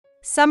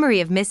Summary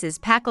of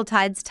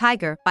Mrs.Packletide'S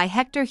Tiger by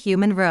Hector Hugh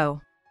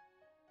Munro.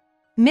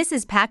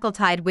 Mrs.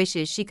 Packletide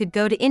wishes she could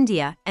go to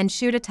India and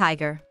shoot a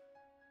tiger.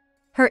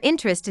 Her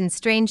interest in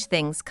strange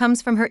things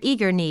comes from her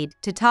eager need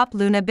to top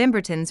Loona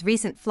Bimberton's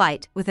recent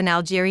flight with an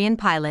Algerian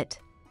pilot.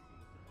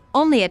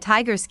 Only a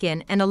tiger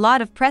skin and a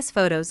lot of press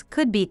photos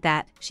could beat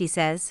that, she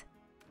says.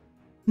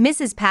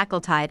 Mrs.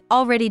 Packletide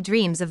already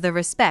dreams of the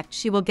respect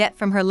she will get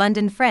from her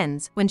London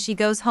friends when she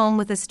goes home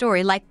with a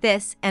story like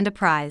this and a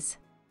prize.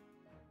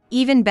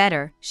 Even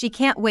better, she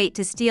can't wait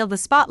to steal the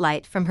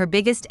spotlight from her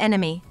biggest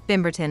enemy,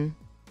 Bimberton.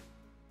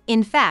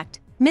 In fact,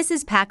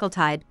 Mrs.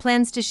 Packletide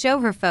plans to show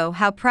her foe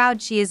how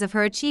proud she is of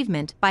her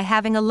achievement by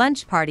having a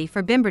lunch party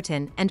for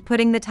Bimberton and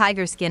putting the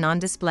tiger skin on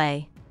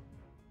display.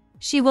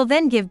 She will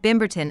then give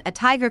Bimberton a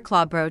tiger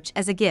claw brooch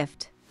as a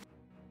gift.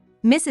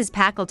 Mrs.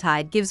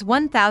 Packletide gives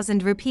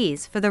 1,000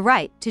 rupees for the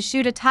right to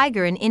shoot a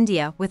tiger in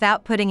India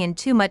without putting in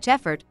too much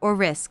effort or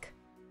risk.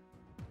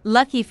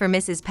 Lucky for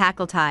Mrs.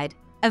 Packletide,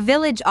 a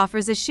village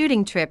offers a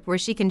shooting trip where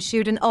she can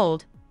shoot an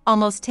old,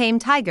 almost tame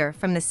tiger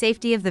from the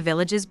safety of the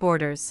village's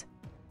borders.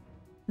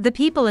 The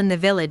people in the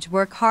village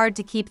work hard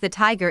to keep the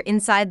tiger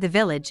inside the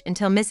village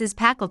until Mrs.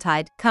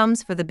 Packletide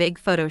comes for the big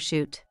photo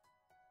shoot.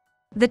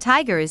 The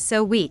tiger is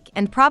so weak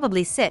and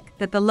probably sick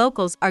that the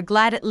locals are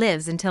glad it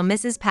lives until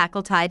Mrs.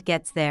 Packletide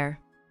gets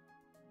there.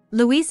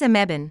 Loona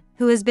Bimberton,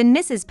 who has been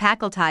Mrs.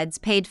 Packletide's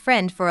paid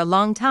friend for a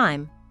long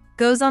time,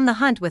 goes on the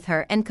hunt with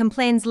her and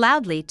complains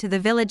loudly to the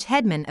village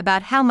headman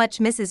about how much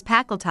Mrs.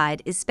 Packletide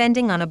is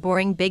spending on a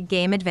boring big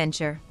game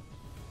adventure.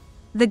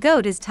 The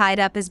goat is tied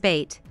up as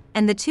bait,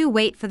 and the two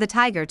wait for the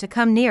tiger to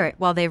come near it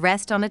while they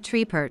rest on a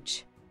tree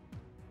perch.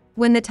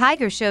 When the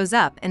tiger shows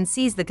up and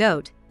sees the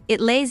goat, it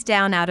lays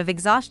down out of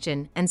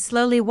exhaustion and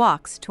slowly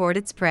walks toward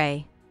its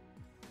prey.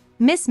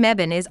 Miss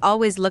Bimberton is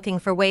always looking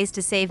for ways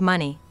to save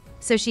money,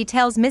 so she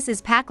tells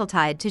Mrs.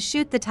 Packletide to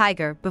shoot the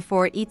tiger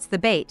before it eats the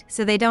bait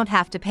so they don't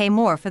have to pay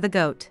more for the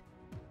goat.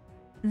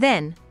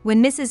 Then,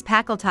 when Mrs.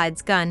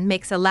 Packletide's gun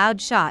makes a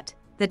loud shot,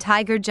 the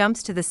tiger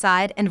jumps to the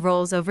side and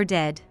rolls over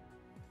dead.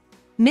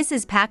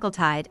 Mrs.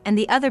 Packletide and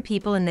the other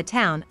people in the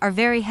town are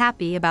very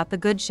happy about the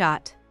good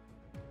shot.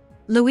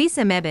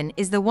 Loona Bimberton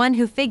is the one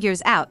who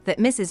figures out that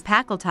Mrs.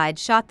 Packletide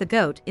shot the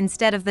goat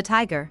instead of the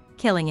tiger,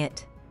 killing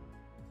it.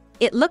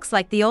 It looks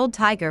like the old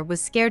tiger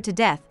was scared to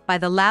death by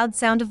the loud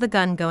sound of the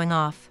gun going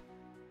off.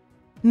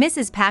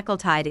 Mrs.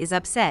 Packletide is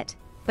upset,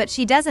 but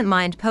she doesn't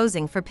mind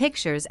posing for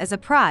pictures as a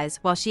prize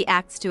while she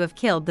acts to have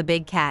killed the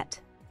big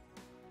cat.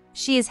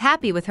 She is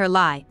happy with her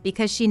lie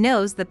because she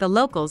knows that the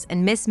locals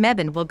and Miss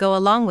Bimberton will go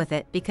along with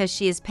it because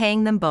she is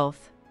paying them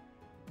both.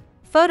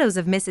 Photos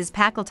of Mrs.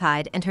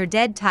 Packletide and her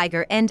dead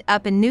tiger end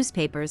up in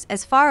newspapers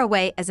as far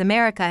away as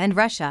America and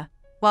Russia,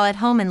 while at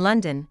home in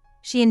London,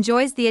 she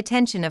enjoys the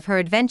attention of her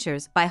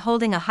adventures by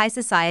holding a high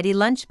society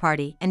lunch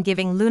party and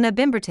giving Loona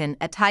Bimberton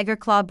a tiger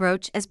claw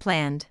brooch as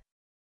planned.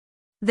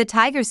 The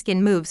tiger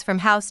skin moves from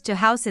house to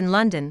house in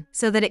London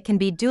so that it can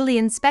be duly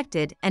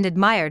inspected and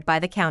admired by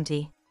the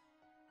county.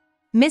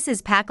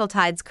 Mrs.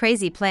 Packletide's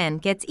crazy plan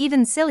gets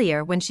even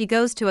sillier when she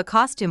goes to a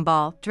costume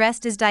ball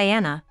dressed as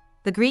Diana,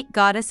 the Greek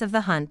goddess of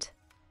the hunt.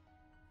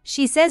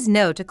 She says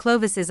no to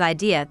Clovis's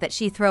idea that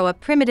she throw a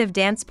primitive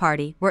dance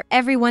party where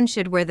everyone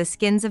should wear the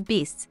skins of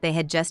beasts they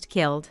had just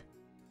killed.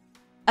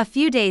 A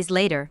few days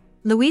later,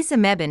 Loona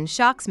Bimberton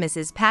shocks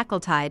Mrs.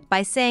 Packletide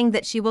by saying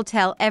that she will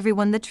tell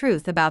everyone the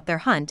truth about their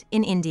hunt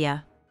in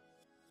India.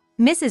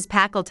 Mrs.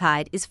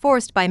 Packletide is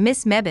forced by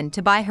Miss Bimberton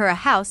to buy her a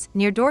house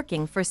near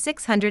Dorking for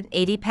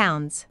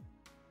 £680.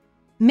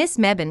 Miss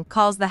Bimberton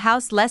calls the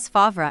house Les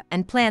Favres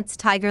and plants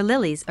tiger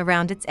lilies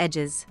around its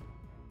edges.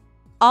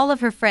 All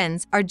of her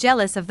friends are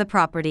jealous of the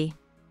property.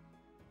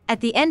 At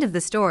the end of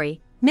the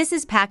story,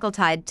 Mrs.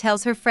 Packletide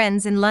tells her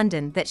friends in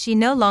London that she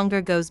no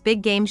longer goes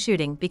big game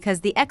shooting because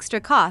the extra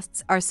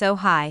costs are so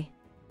high.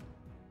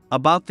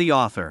 About the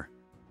author.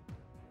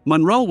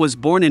 Munro was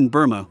born in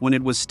Burma when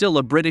it was still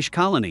a British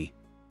colony.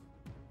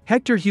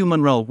 Hector Hugh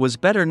Munro was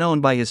better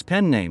known by his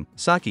pen name,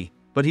 Saki,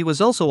 but he was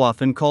also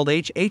often called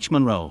H.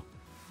 Munro.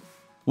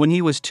 When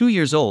he was 2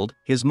 years old,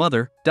 his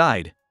mother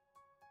died.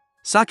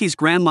 Saki's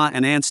grandma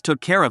and aunts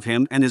took care of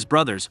him and his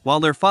brothers while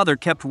their father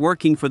kept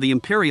working for the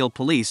imperial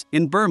police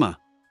in Burma.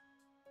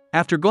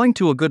 After going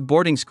to a good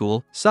boarding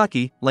school,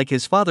 Saki, like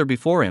his father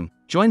before him,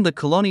 joined the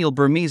colonial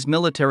Burmese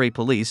military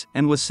police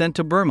and was sent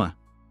to Burma.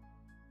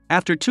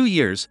 After 2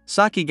 years,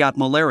 Saki got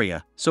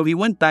malaria, so he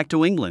went back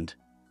to England.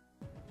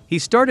 He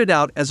started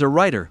out as a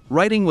writer,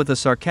 writing with a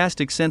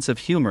sarcastic sense of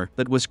humor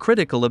that was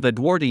critical of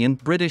Edwardian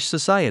British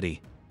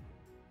society.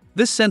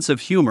 This sense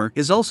of humor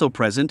is also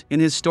present in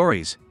his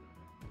stories.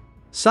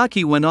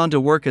 Saki went on to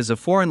work as a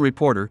foreign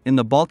reporter in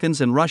the Balkans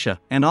and Russia,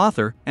 an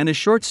author and a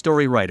short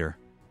story writer.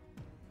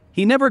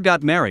 He never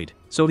got married,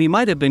 so he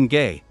might have been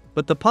gay,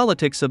 but the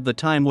politics of the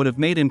time would have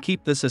made him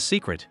keep this a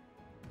secret.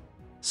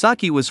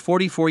 Saki was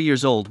 44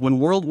 years old when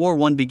World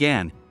War I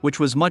began, which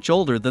was much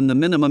older than the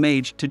minimum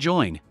age to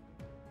join.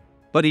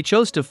 But he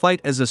chose to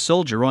fight as a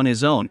soldier on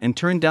his own and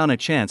turned down a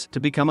chance to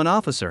become an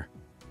officer.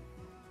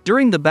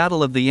 During the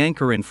Battle of the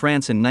Yonker in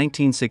France in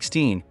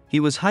 1916, he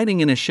was hiding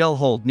in a shell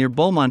hole near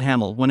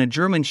Beaumont-Hamel when a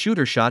German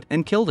shooter shot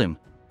and killed him.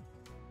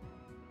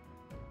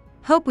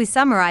 Hope we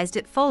summarized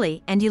it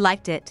fully and you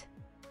liked it.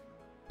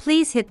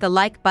 Please hit the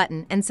like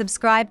button and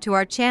subscribe to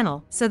our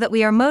channel so that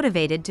we are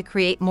motivated to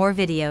create more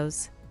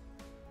videos.